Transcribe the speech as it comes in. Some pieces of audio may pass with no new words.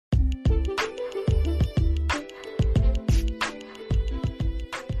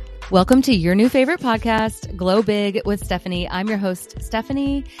Welcome to your new favorite podcast, Glow Big with Stephanie. I'm your host,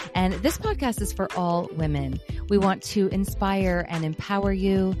 Stephanie, and this podcast is for all women. We want to inspire and empower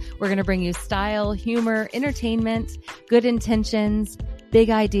you. We're going to bring you style, humor, entertainment, good intentions, big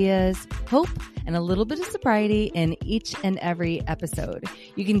ideas, hope, and a little bit of sobriety in each and every episode.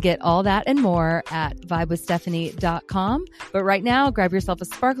 You can get all that and more at vibewithstephanie.com. But right now, grab yourself a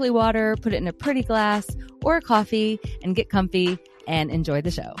sparkly water, put it in a pretty glass or a coffee, and get comfy and enjoy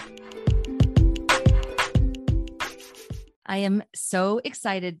the show. I am so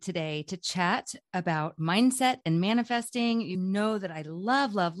excited today to chat about mindset and manifesting. You know that I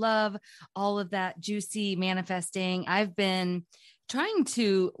love all of that juicy manifesting. I've been trying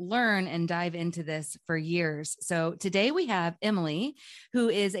to learn and dive into this for years. So today we have Emily, who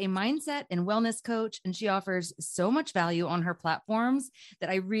is a mindset and wellness coach, and she offers so much value on her platforms that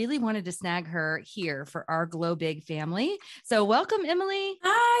I really wanted to snag her here for our Glow Big family. So welcome, Emily.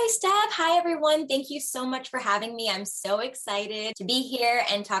 Hi, Steph. Hi, everyone. Thank you so much for having me. I'm so excited to be here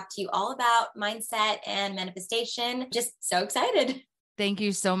and talk to you all about mindset and manifestation. Just so excited. Thank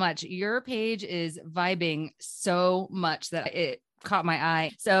you so much. Your page is vibing so much that it caught my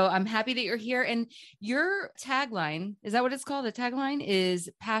eye. So I'm happy that you're here. And your tagline, is that what it's called? The tagline is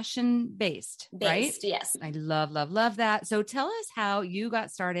passion-based, right? Yes. I love that. So tell us how you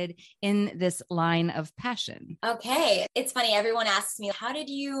got started in this line of passion. Okay. It's funny. Everyone asks me, how did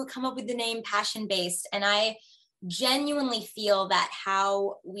you come up with the name passion-based? And I genuinely feel that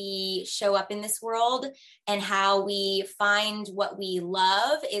how we show up in this world and how we find what we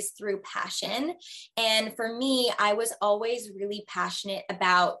love is through passion. And for me, I was always really passionate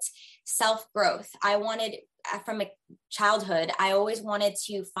about self-growth. I wanted, from a childhood, I always wanted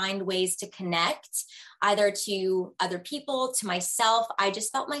to find ways to connect either to other people, to myself. I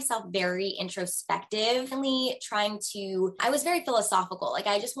just felt myself very introspective, I was very philosophical. Like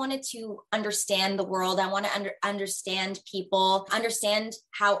I just wanted to understand the world. I want to understand people, understand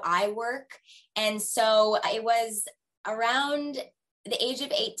how I work. And so it was around the age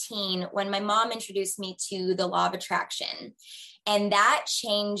of 18 when my mom introduced me to the law of attraction. And that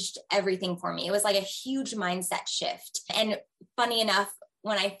changed everything for me. It was like a huge mindset shift. And funny enough,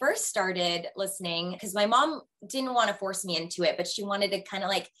 when I first started listening, because my mom didn't want to force me into it, but she wanted to kind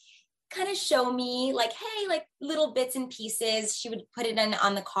of show me like, hey, like little bits and pieces. She would put it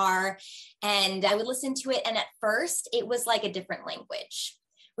on the car and I would listen to it. And at first it was like a different language,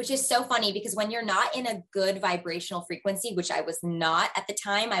 which is so funny because when you're not in a good vibrational frequency, which I was not at the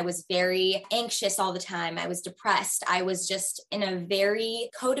time, I was very anxious all the time. I was depressed. I was just in a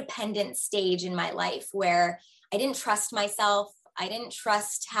very codependent stage in my life where I didn't trust myself. I didn't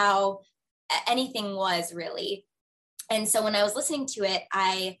trust how anything was really. And so when I was listening to it,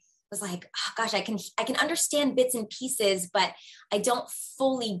 I was like, oh gosh, I can understand bits and pieces, but I don't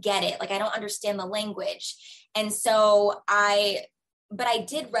fully get it. Like I don't understand the language. And so but I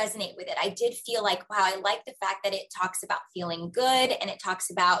did resonate with it. I did feel like, wow, I like the fact that it talks about feeling good and it talks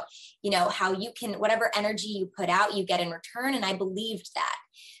about, how you can, whatever energy you put out, you get in return. And I believed that.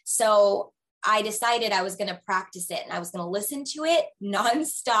 So I decided I was going to practice it and I was going to listen to it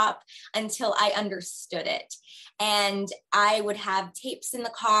nonstop until I understood it. And I would have tapes in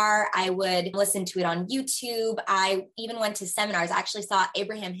the car. I would listen to it on YouTube. I even went to seminars. I actually saw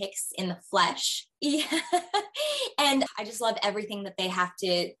Abraham Hicks in the flesh. Yeah. And I just love everything that they have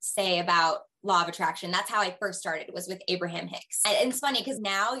to say about law of attraction. That's how I first started, was with Abraham Hicks. And it's funny because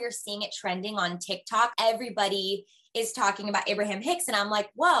now you're seeing it trending on TikTok. Everybody is talking about Abraham Hicks. And I'm like,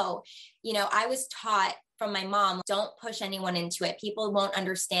 whoa, I was taught from my mom, don't push anyone into it. People won't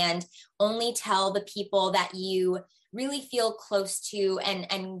understand. Only tell the people that you really feel close to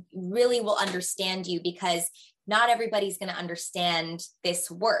and really will understand you, because not everybody's going to understand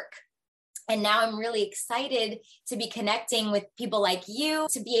this work. And now I'm really excited to be connecting with people like you,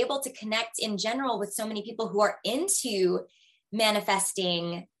 to be able to connect in general with so many people who are into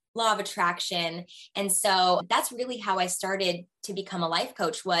manifesting, law of attraction. And so that's really how I started to become a life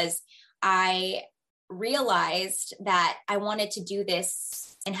coach. Was I realized that I wanted to do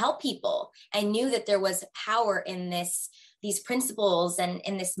this and help people. I knew that there was power in these principles and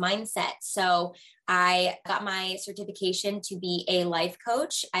in this mindset. So I got my certification to be a life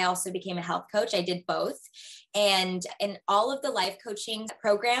coach. I also became a health coach. I did both. And in all of the life coaching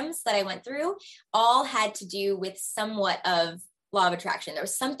programs that I went through, all had to do with somewhat of law of attraction. There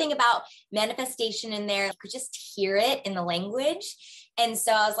was something about manifestation in there. You could just hear it in the language. And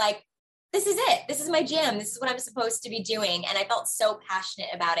so I was like, this is it. This is my jam. This is what I'm supposed to be doing. And I felt so passionate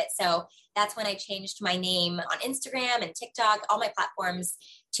about it. So that's when I changed my name on Instagram and TikTok, all my platforms,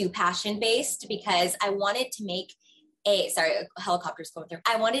 to passion-based, because I wanted to make a helicopter's going through.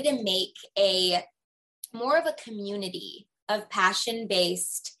 I wanted to make a more of a community of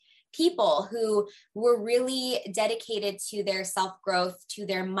passion-based people who were really dedicated to their self-growth, to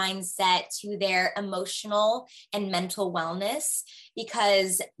their mindset, to their emotional and mental wellness,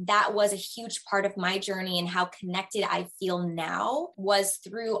 because that was a huge part of my journey, and how connected I feel now was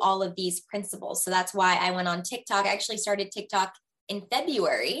through all of these principles. So that's why I went on TikTok. I actually started TikTok in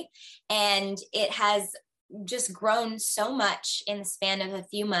February, and it has just grown so much in the span of a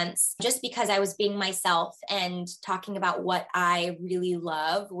few months, just because I was being myself and talking about what I really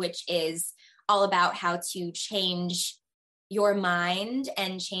love, which is all about how to change your mind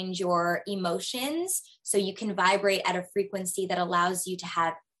and change your emotions so you can vibrate at a frequency that allows you to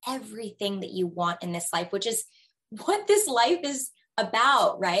have everything that you want in this life, which is what this life is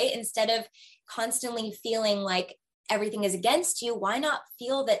about, right? Instead of constantly feeling like everything is against you, why not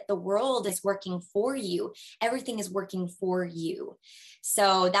feel that the world is working for you? Everything is working for you.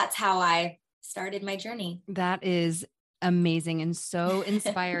 So that's how I started my journey. That is amazing and so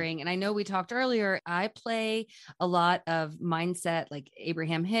inspiring. And I know we talked earlier, I play a lot of mindset, like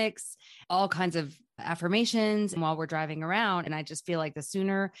Abraham Hicks, all kinds of affirmations while we're driving around. And I just feel like the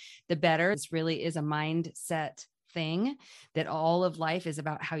sooner, the better. This really is a mindset thing, that all of life is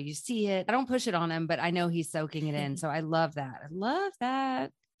about how you see it. I don't push it on him, but I know he's soaking it in. So I love that. I love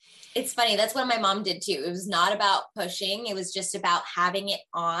that. It's funny. That's what my mom did too. It was not about pushing. It was just about having it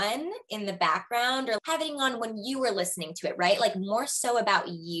on in the background, or having on when you were listening to it, right? Like more so about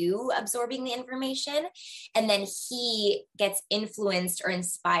you absorbing the information. And then he gets influenced or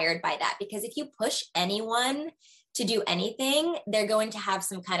inspired by that. Because if you push anyone to do anything, they're going to have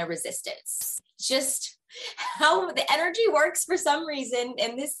some kind of resistance. Just how the energy works for some reason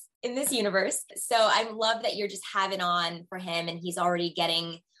in this universe. So I love that you're just having on for him, and he's already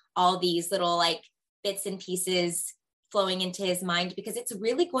getting all these little like bits and pieces flowing into his mind, because it's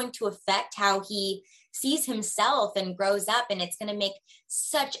really going to affect how he sees himself and grows up. And it's going to make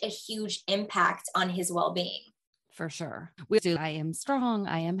such a huge impact on his well-being. For sure. We do. I am strong.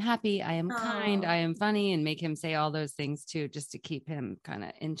 I am happy. I am kind. I am funny, and make him say all those things too, just to keep him kind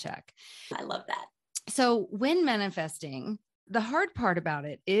of in check. I love that. So when manifesting, the hard part about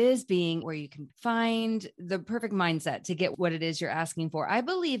it is being where you can find the perfect mindset to get what it is you're asking for. I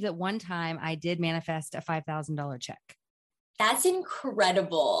believe that one time I did manifest a $5,000 check. That's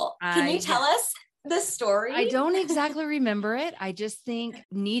incredible. Can you tell us the story? I don't exactly remember it. I just think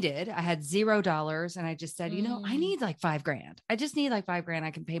needed. I had $0 and I just said, I need like $5,000. I just need like $5,000.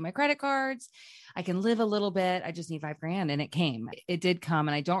 I can pay my credit cards. I can live a little bit. I just need $5,000. And it came. It did come.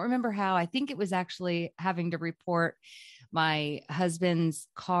 And I don't remember how. I think it was actually having to report my husband's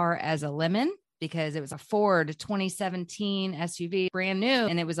car as a lemon, because it was a Ford 2017 SUV, brand new,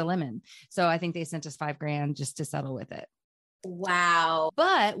 and it was a lemon. So I think they sent us $5,000 just to settle with it. Wow.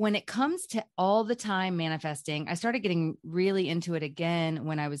 But when it comes to all the time manifesting, I started getting really into it again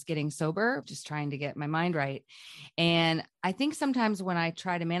when I was getting sober, just trying to get my mind right. And I think sometimes when I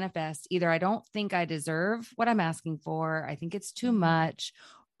try to manifest, either I don't think I deserve what I'm asking for, I think it's too much,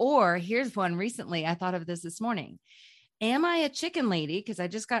 or here's one recently. I thought of this morning. Am I a chicken lady? Because I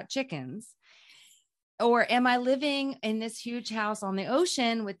just got chickens. Or am I living in this huge house on the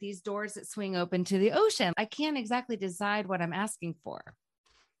ocean with these doors that swing open to the ocean? I can't exactly decide what I'm asking for.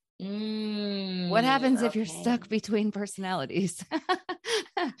 What happens if you're stuck between personalities?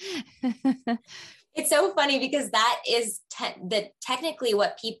 It's so funny, because that is technically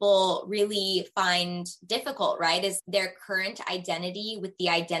what people really find difficult, right? Is their current identity with the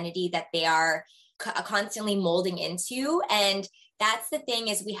identity that they are constantly molding into. And that's the thing,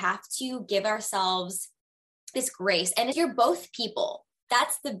 is we have to give ourselves this grace. And if you're both people,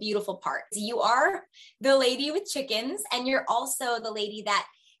 that's the beautiful part. You are the lady with chickens, and you're also the lady that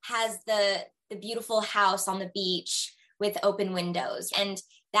has the beautiful house on the beach with open windows. And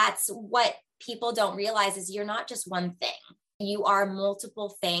that's what people don't realize, is you're not just one thing. You are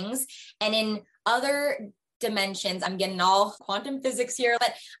multiple things. And in other dimensions, I'm getting all quantum physics here,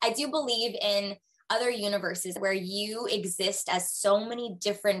 but I do believe in other universes where you exist as so many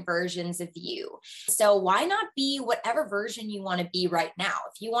different versions of you. So why not be whatever version you want to be right now?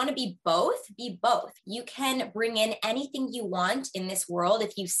 If you want to be both, be both. You can bring in anything you want in this world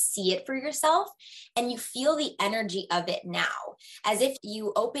if you see it for yourself and you feel the energy of it now, as if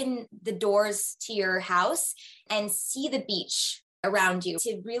you open the doors to your house and see the beach around you,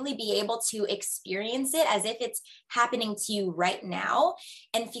 to really be able to experience it as if it's happening to you right now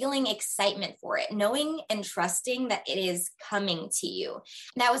and feeling excitement for it, knowing and trusting that it is coming to you.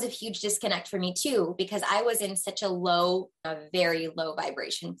 That was a huge disconnect for me too, because I was in such a very low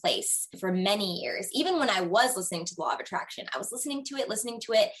vibration place for many years. Even when I was listening to the law of attraction, I was listening to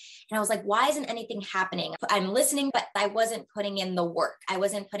it. And I was like, why isn't anything happening? I'm listening, but I wasn't putting in the work. I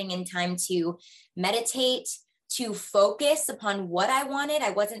wasn't putting in time to meditate, to focus upon what I wanted.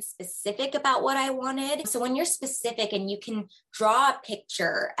 I wasn't specific about what I wanted. So when you're specific and you can draw a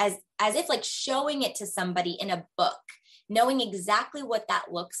picture as if like showing it to somebody in a book, knowing exactly what that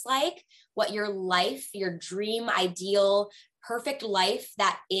looks like, what your life, your dream, ideal, perfect life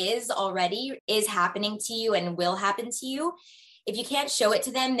that is already is happening to you and will happen to you. If you can't show it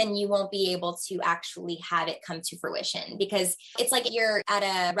to them, then you won't be able to actually have it come to fruition, because it's like you're at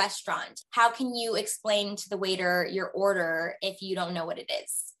a restaurant. How can you explain to the waiter your order if you don't know what it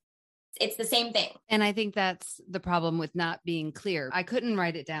is? It's the same thing. And I think that's the problem with not being clear. I couldn't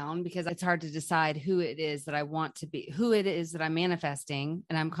write it down because it's hard to decide who it is that I want to be, who it is that I'm manifesting,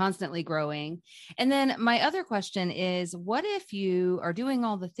 and I'm constantly growing. And then my other question is, what if you are doing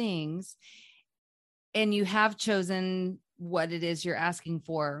all the things and you have chosen what it is you're asking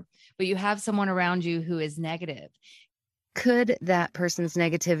for, but you have someone around you who is negative? Could that person's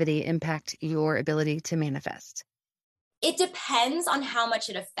negativity impact your ability to manifest? It depends on how much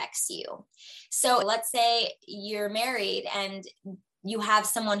it affects you. So let's say you're married and you have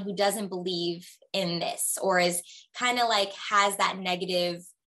someone who doesn't believe in this, or is kind of like has that negative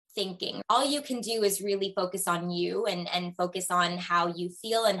thinking. All you can do is really focus on you and focus on how you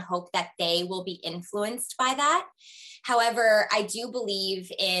feel and hope that they will be influenced by that. However, I do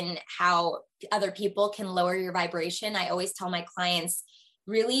believe in how other people can lower your vibration. I always tell my clients,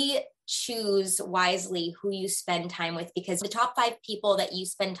 really choose wisely who you spend time with, because the top 5 people that you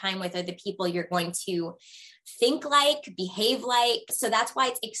spend time with are the people you're going to think like, behave like. So that's why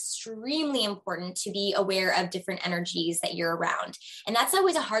it's extremely important to be aware of different energies that you're around. And that's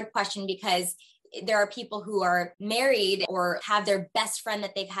always a hard question, because there are people who are married or have their best friend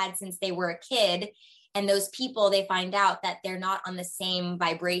that they've had since they were a kid. And those people, they find out that they're not on the same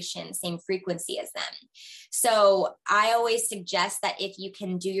vibration, same frequency as them. So I always suggest that if you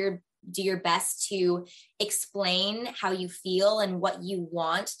can do your best to explain how you feel and what you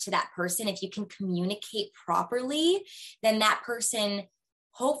want to that person, if you can communicate properly, then that person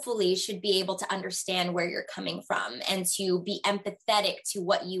hopefully should be able to understand where you're coming from and to be empathetic to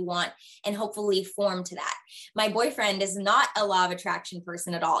what you want and hopefully form to that. My boyfriend is not a law of attraction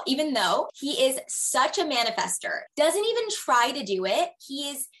person at all, even though he is such a manifester, doesn't even try to do it. He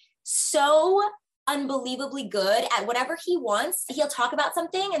is so unbelievably good at whatever he wants. He'll talk about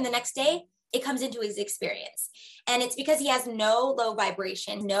something and the next day it comes into his experience. And it's because he has no low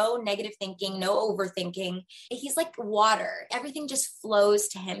vibration, no negative thinking, no overthinking. He's like water. Everything just flows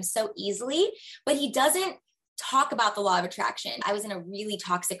to him so easily, but he doesn't talk about the law of attraction. I was in a really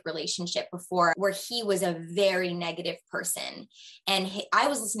toxic relationship before where he was a very negative person. And I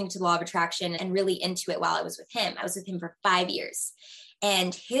was listening to the law of attraction and really into it while I was with him. I was with him for 5 years.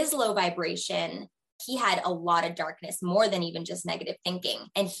 And his low vibration, he had a lot of darkness, more than even just negative thinking.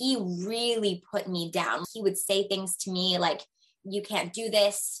 And he really put me down. He would say things to me like, you can't do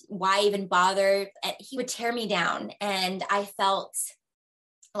this. Why even bother? And he would tear me down. And I felt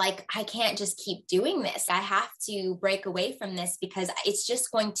like, I can't just keep doing this. I have to break away from this because it's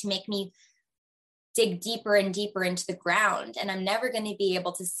just going to make me dig deeper and deeper into the ground. And I'm never going to be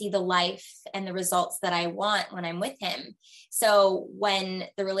able to see the life and the results that I want when I'm with him. So when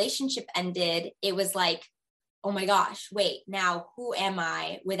the relationship ended, it was like, oh my gosh, wait, now who am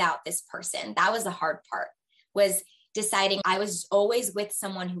I without this person? That was the hard part, was deciding. I was always with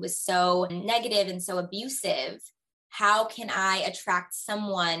someone who was so negative and so abusive. How can I attract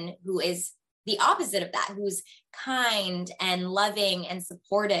someone who is the opposite of that, who's kind and loving and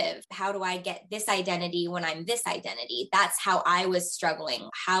supportive? How do I get this identity when I'm this identity? That's how I was struggling.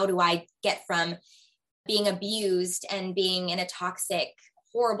 How do I get from being abused and being in a toxic,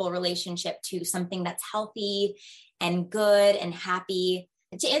 horrible relationship to something that's healthy and good and happy?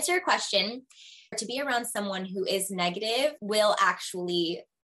 To answer your question, to be around someone who is negative will actually,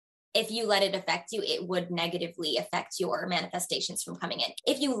 if you let it affect you, it would negatively affect your manifestations from coming in,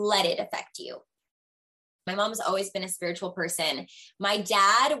 if you let it affect you. My mom's always been a spiritual person. My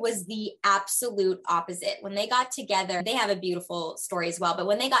dad was the absolute opposite. When they got together, they have a beautiful story as well, but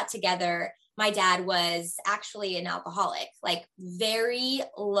when they got together, my dad was actually an alcoholic, like very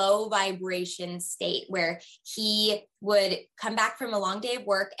low vibration state, where he would come back from a long day of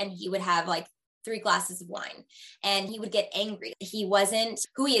work and he would have like 3 glasses of wine, and he would get angry. He wasn't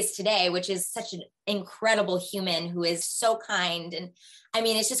who he is today, which is such an incredible human who is so kind. And I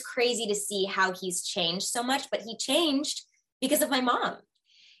mean, it's just crazy to see how he's changed so much, but he changed because of my mom.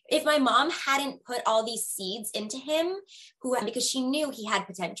 If my mom hadn't put all these seeds into him, because she knew he had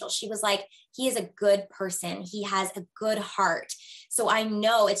potential, she was like, he is a good person. He has a good heart. So I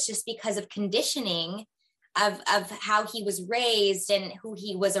know it's just because of conditioning of how he was raised and who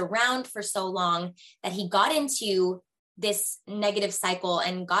he was around for so long that he got into this negative cycle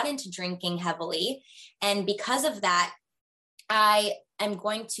and got into drinking heavily. And because of that, I am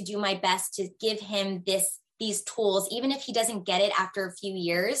going to do my best to give him these tools, even if he doesn't get it after a few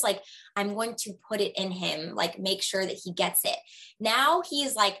years. Like, I'm going to put it in him, like make sure that he gets it. Now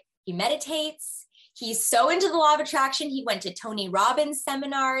he's like, he meditates. He's so into the law of attraction. He went to Tony Robbins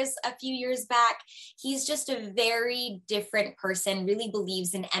seminars a few years back. He's just a very different person, really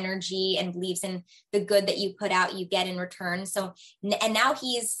believes in energy and believes in the good that you put out, you get in return. So, and now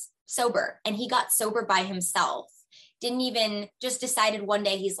he's sober, and he got sober by himself. Didn't even, just decided one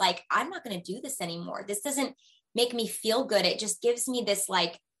day, he's like, I'm not going to do this anymore. This doesn't make me feel good. It just gives me this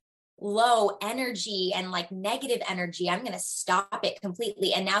like low energy and like negative energy. I'm going to stop it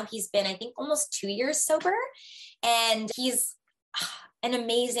completely. And now he's been, I think, almost 2 years sober, and he's an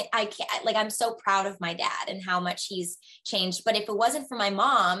amazing, I'm so proud of my dad and how much he's changed. But if it wasn't for my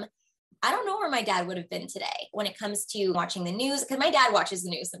mom, I don't know where my dad would have been today when it comes to watching the news, because my dad watches the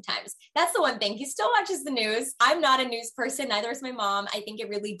news sometimes. That's the one thing. He still watches the news. I'm not a news person. Neither is my mom. I think it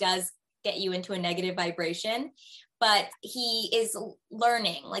really does get you into a negative vibration, but he is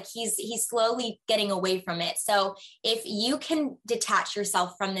learning. Like, he's slowly getting away from it. So if you can detach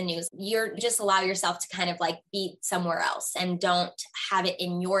yourself from the news, you're just allow yourself to kind of like be somewhere else and don't have it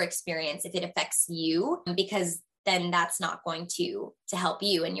in your experience if it affects you, because then that's not going to help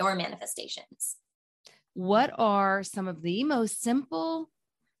you in your manifestations. What are some of the most simple,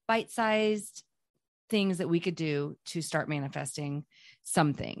 bite-sized things that we could do to start manifesting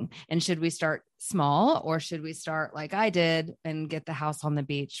something? And should we start small, or should we start like I did and get the house on the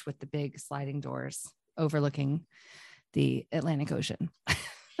beach with the big sliding doors overlooking the Atlantic Ocean?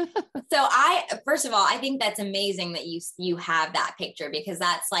 So first of all, I think that's amazing that you have that picture, because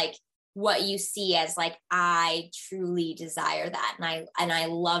that's like what you see as like, I truly desire that. And I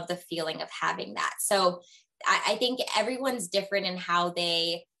love the feeling of having that. So I think everyone's different in how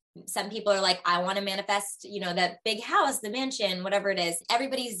some people are like, I want to manifest, that big house, the mansion, whatever it is.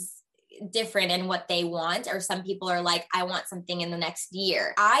 Everybody's different in what they want. Or some people are like, I want something in the next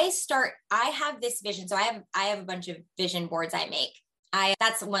year. I have this vision. So I have a bunch of vision boards I make.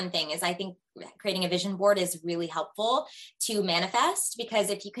 That's one thing, is I think creating a vision board is really helpful to manifest, because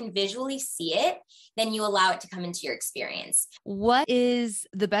if you can visually see it, then you allow it to come into your experience. What is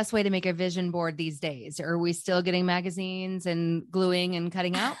the best way to make a vision board these days? Are we still getting magazines and gluing and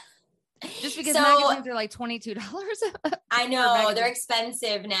cutting out? Just because magazines are like $22. I know they're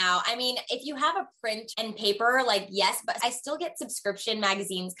expensive now. I mean, if you have a print and paper, like, yes, but I still get subscription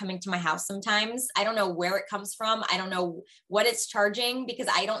magazines coming to my house sometimes. I don't know where it comes from. I don't know what it's charging, because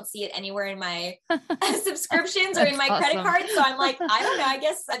I don't see it anywhere in my subscriptions or in my credit card. So I'm like, I don't know, I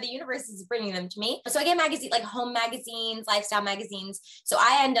guess the universe is bringing them to me. So I get magazines, like home magazines, lifestyle magazines. So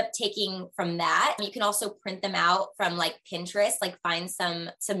I end up taking from that. You can also print them out from like Pinterest, like find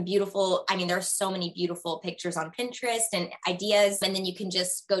some beautiful, I mean, there's so many beautiful pictures on Pinterest and ideas. And then you can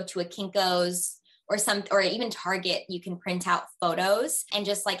just go to a Kinko's or even Target. You can print out photos and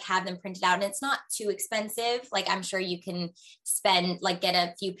just like have them printed out. And it's not too expensive. Like, I'm sure you can get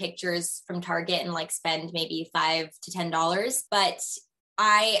a few pictures from Target and like spend maybe $5 to $10. But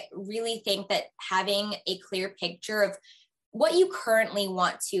I really think that having a clear picture of what you currently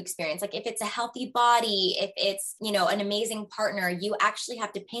want to experience, like if it's a healthy body, if it's, an amazing partner, you actually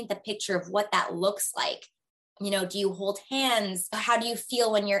have to paint the picture of what that looks like. Do you hold hands? How do you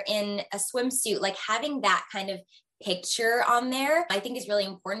feel when you're in a swimsuit? Like, having that kind of picture on there, I think is really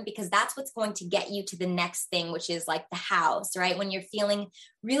important, because that's what's going to get you to the next thing, which is like the house, right? When you're feeling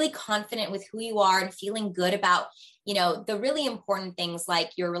really confident with who you are and feeling good about, the really important things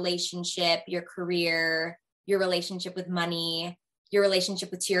like your relationship, your career, your relationship with money, your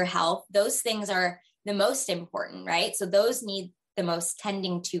relationship with your health, those things are the most important, right? So those need the most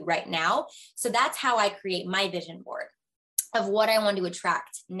tending to right now. So that's how I create my vision board of what I want to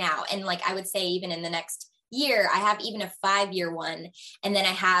attract now. And like, I would say even in the next year, I have even a 5-year one. And then I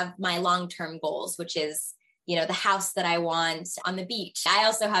have my long-term goals, which is the house that I want on the beach. I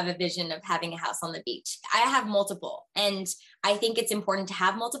also have a vision of having a house on the beach. I have multiple. And I think it's important to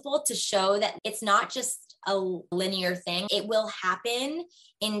have multiple to show that it's not just a linear thing. It will happen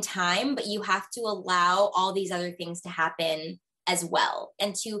in time, but you have to allow all these other things to happen as well.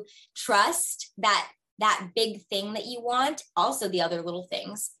 And to trust that that big thing that you want, also the other little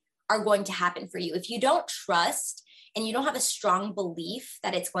things are going to happen for you. If you don't trust and you don't have a strong belief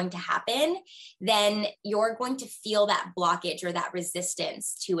that it's going to happen, then you're going to feel that blockage or that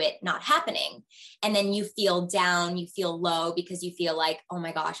resistance to it not happening. And then you feel down, you feel low because you feel like, oh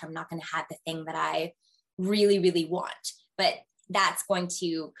my gosh, I'm not going to have the thing that I really, really want. But that's going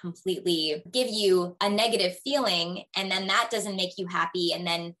to completely give you a negative feeling. And then that doesn't make you happy. And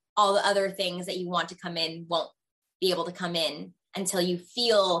then all the other things that you want to come in won't be able to come in until you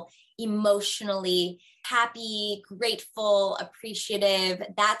feel emotionally happy, grateful, appreciative.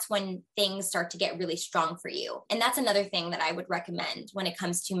 That's when things start to get really strong for you. And that's another thing that I would recommend when it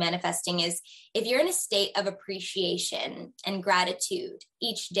comes to manifesting is if you're in a state of appreciation and gratitude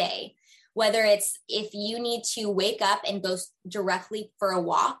each day, whether it's if you need to wake up and go directly for a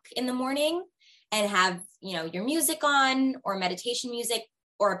walk in the morning and have, your music on or meditation music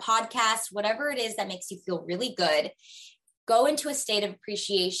or a podcast, whatever it is that makes you feel really good, go into a state of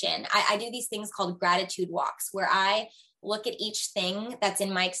appreciation. I do these things called gratitude walks where I look at each thing that's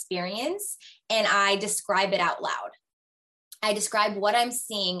in my experience and I describe it out loud. I describe what I'm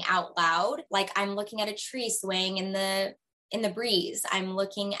seeing out loud. Like I'm looking at a tree swaying in the breeze. I'm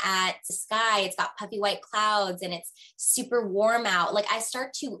looking at the sky. It's got puffy white clouds and it's super warm out. Like I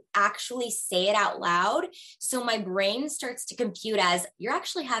start to actually say it out loud. So my brain starts to compute as you're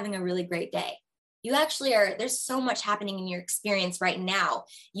actually having a really great day. You actually are, there's so much happening in your experience right now.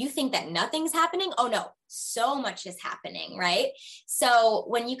 You think that nothing's happening? Oh no, so much is happening, right? So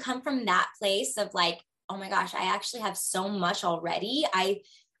when you come from that place of like, oh my gosh, I actually have so much already.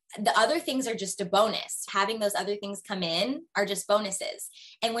 The other things are just a bonus. Having those other things come in are just bonuses.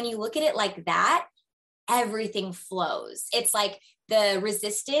 And when you look at it like that, everything flows. It's the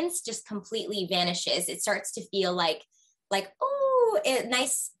resistance just completely vanishes. It starts to feel like, oh, a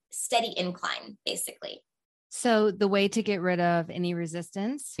nice, steady incline, basically. So the way to get rid of any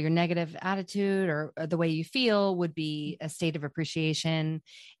resistance, your negative attitude or the way you feel would be a state of appreciation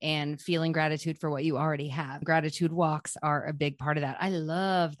and feeling gratitude for what you already have. Gratitude walks are a big part of that. I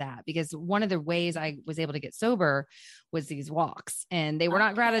love that because one of the ways I was able to get sober was these walks, and they were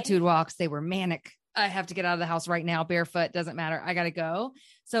not gratitude walks. They were manic. I have to get out of the house right now, barefoot, doesn't matter. I got to go.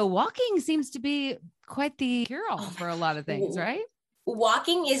 So walking seems to be quite the cure-all for a lot of things, right?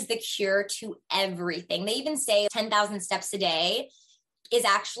 Walking is the cure to everything. They even say 10,000 steps a day is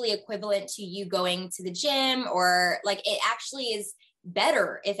actually equivalent to you going to the gym, or it actually is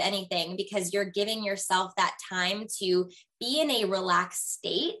better, if anything, because you're giving yourself that time to be in a relaxed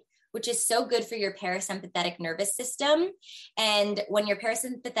state, which is so good for your parasympathetic nervous system. And when your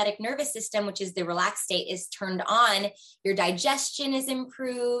parasympathetic nervous system, which is the relaxed state, is turned on, your digestion is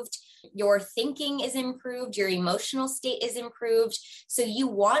improved, your thinking is improved, your emotional state is improved. So you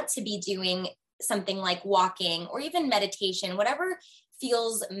want to be doing something like walking or even meditation, whatever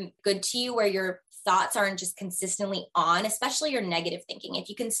feels good to you, where your thoughts aren't just consistently on, especially your negative thinking. If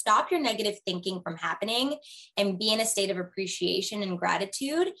you can stop your negative thinking from happening and be in a state of appreciation and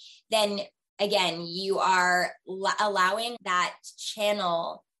gratitude, then again, you are allowing that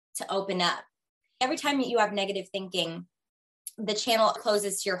channel to open up. Every time you have negative thinking, the channel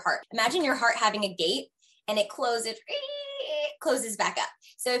closes to your heart. Imagine your heart having a gate and it closes back up.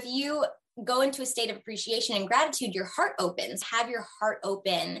 So if you go into a state of appreciation and gratitude, your heart opens. Have your heart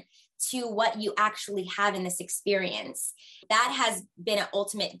open to what you actually have in this experience. That has been an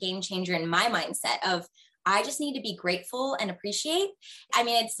ultimate game changer in my mindset of, I just need to be grateful and appreciate. I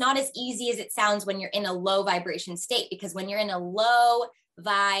mean, it's not as easy as it sounds when you're in a low vibration state, because when you're in a low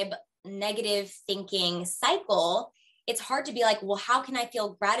vibe, negative thinking cycle, it's hard to be like, well, how can I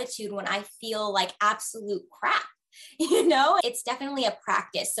feel gratitude when I feel like absolute crap? It's definitely a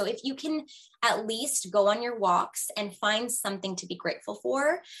practice. So if you can at least go on your walks and find something to be grateful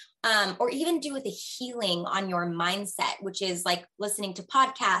for, or even do with a healing on your mindset, which is like listening to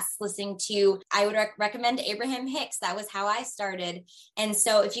podcasts, I would recommend Abraham Hicks. That was how I started. And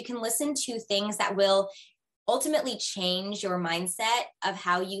so if you can listen to things that will ultimately change your mindset of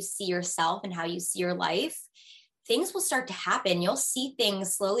how you see yourself and how you see your life, things will start to happen. You'll see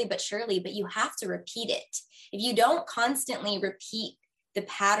things slowly but surely, but you have to repeat it. If you don't constantly repeat the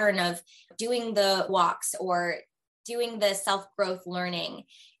pattern of doing the walks or doing the self-growth learning,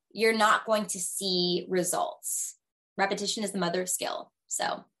 you're not going to see results. Repetition is the mother of skill.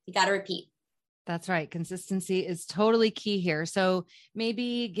 So you got to repeat. That's right. Consistency is totally key here. So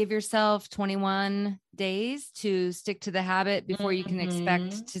maybe give yourself 21 days to stick to the habit before you can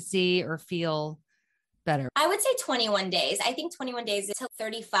expect to see or feel better. I would say 21 days. I think 21 days until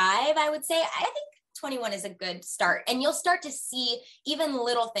 35, I would say. I think 21 is a good start. And you'll start to see even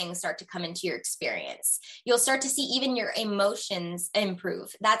little things start to come into your experience. You'll start to see even your emotions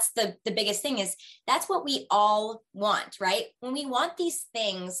improve. That's the biggest thing, is that's what we all want, right? When we want these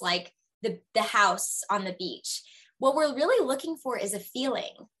things like the house on the beach, what we're really looking for is a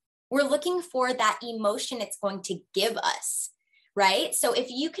feeling. We're looking for that emotion it's going to give us, right? So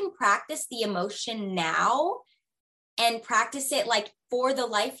if you can practice the emotion now and practice it like for the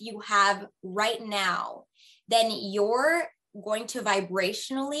life you have right now, then you're going to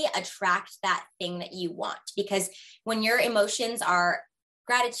vibrationally attract that thing that you want. Because when your emotions are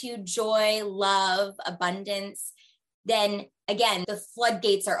gratitude, joy, love, abundance, then again, the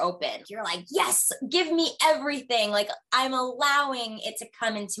floodgates are open. You're like, yes, give me everything. Like I'm allowing it to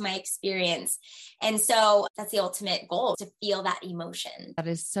come into my experience. And so that's the ultimate goal, to feel that emotion. That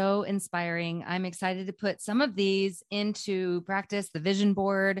is so inspiring. I'm excited to put some of these into practice. The vision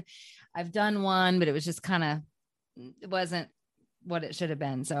board, I've done one, but it was just it wasn't what it should have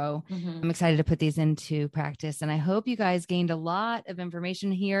been. So I'm excited to put these into practice. And I hope you guys gained a lot of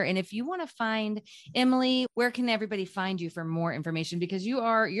information here. And if you want to find Emily, where can everybody find you for more information? Because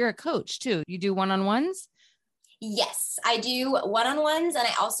you're a coach too. You do one-on-ones? Yes, I do one-on-ones. And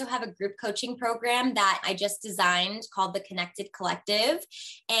I also have a group coaching program that I just designed called the Connected Collective.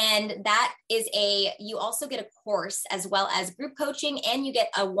 And that is you also get a course as well as group coaching, and you get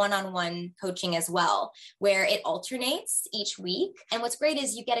a one-on-one coaching as well, where it alternates each week. And what's great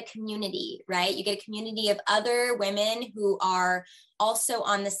is you get a community, right? You get a community of other women who are also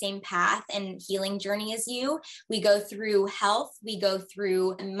on the same path and healing journey as you. We go through health, we go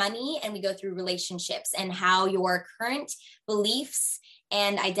through money, and we go through relationships, and how your current beliefs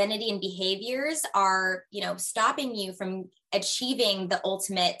and identity and behaviors are, stopping you from achieving the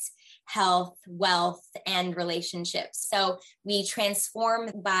ultimate health, wealth, and relationships. So we transform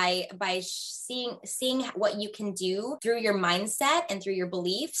by seeing what you can do through your mindset and through your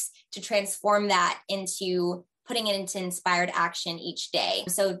beliefs to transform that into putting it into inspired action each day.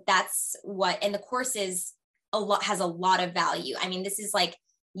 So that's and the course has a lot of value. I mean, this is like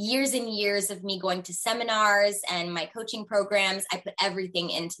years and years of me going to seminars and my coaching programs. I put everything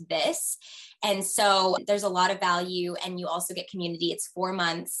into this. And so there's a lot of value, and you also get community. It's 4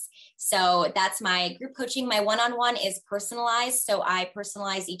 months. So that's my group coaching. My one-on-one is personalized. So I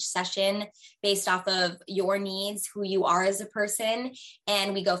personalize each session based off of your needs, who you are as a person,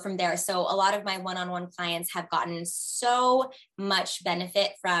 and we go from there. So a lot of my one-on-one clients have gotten so much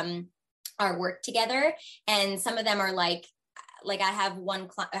benefit from our work together. And some of them are like I have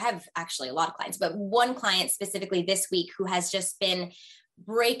I have actually a lot of clients, but one client specifically this week who has just been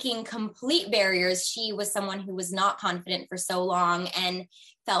breaking complete barriers. She was someone who was not confident for so long and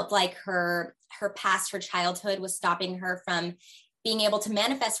felt like her past, her childhood was stopping her from being able to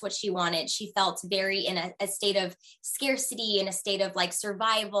manifest what she wanted. She felt very in a state of scarcity, in a state of like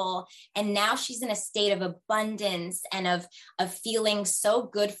survival. And now she's in a state of abundance and of feeling so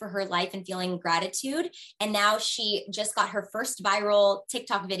good for her life and feeling gratitude. And now she just got her first viral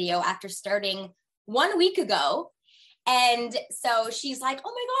TikTok video after starting 1 week ago. And so she's like,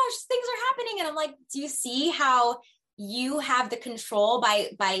 oh my gosh, things are happening. And I'm like, do you see how you have the control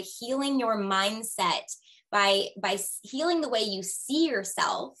by healing your mindset, by healing the way you see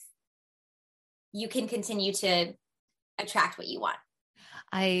yourself? You can continue to attract what you want.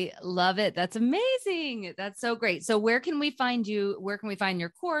 I love it. That's amazing. That's so great. So where can we find you? Where can we find your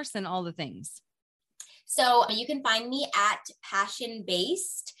course and all the things? So you can find me at Passion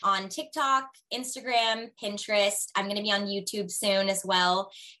Based on TikTok, Instagram, Pinterest. I'm going to be on YouTube soon as well.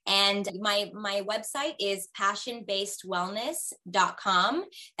 And my website is passionbasedwellness.com.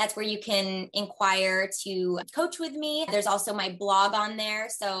 That's where you can inquire to coach with me. There's also my blog on there.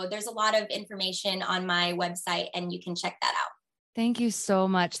 So there's a lot of information on my website, and you can check that out. Thank you so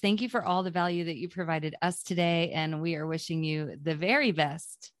much. Thank you for all the value that you provided us today. And we are wishing you the very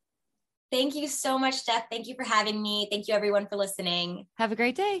best. Thank you so much, Steph. Thank you for having me. Thank you, everyone, for listening. Have a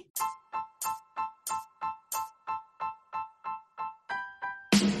great day.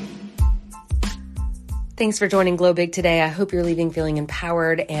 Thanks for joining Glow Big today. I hope you're leaving feeling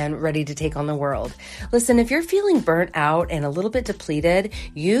empowered and ready to take on the world. Listen, if you're feeling burnt out and a little bit depleted,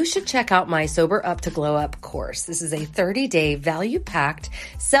 you should check out my Sober Up to Glow Up course. This is a 30-day value-packed,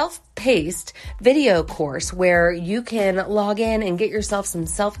 self-paced video course where you can log in and get yourself some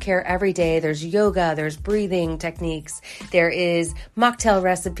self-care every day. There's yoga, there's breathing techniques, there is mocktail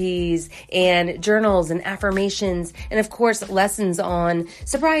recipes and journals and affirmations, and of course, lessons on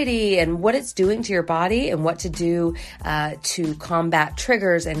sobriety and what it's doing to your body and what to do to combat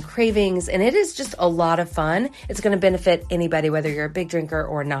triggers and cravings. And it is just a lot of fun. It's going to benefit anybody, whether you're a big drinker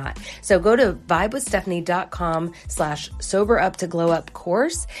or not. So go to vibewithstephanie.com/sober up to glow up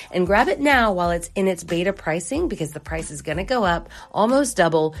course and grab it now while it's in its beta pricing, because the price is going to go up almost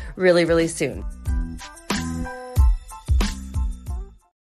double really, really soon.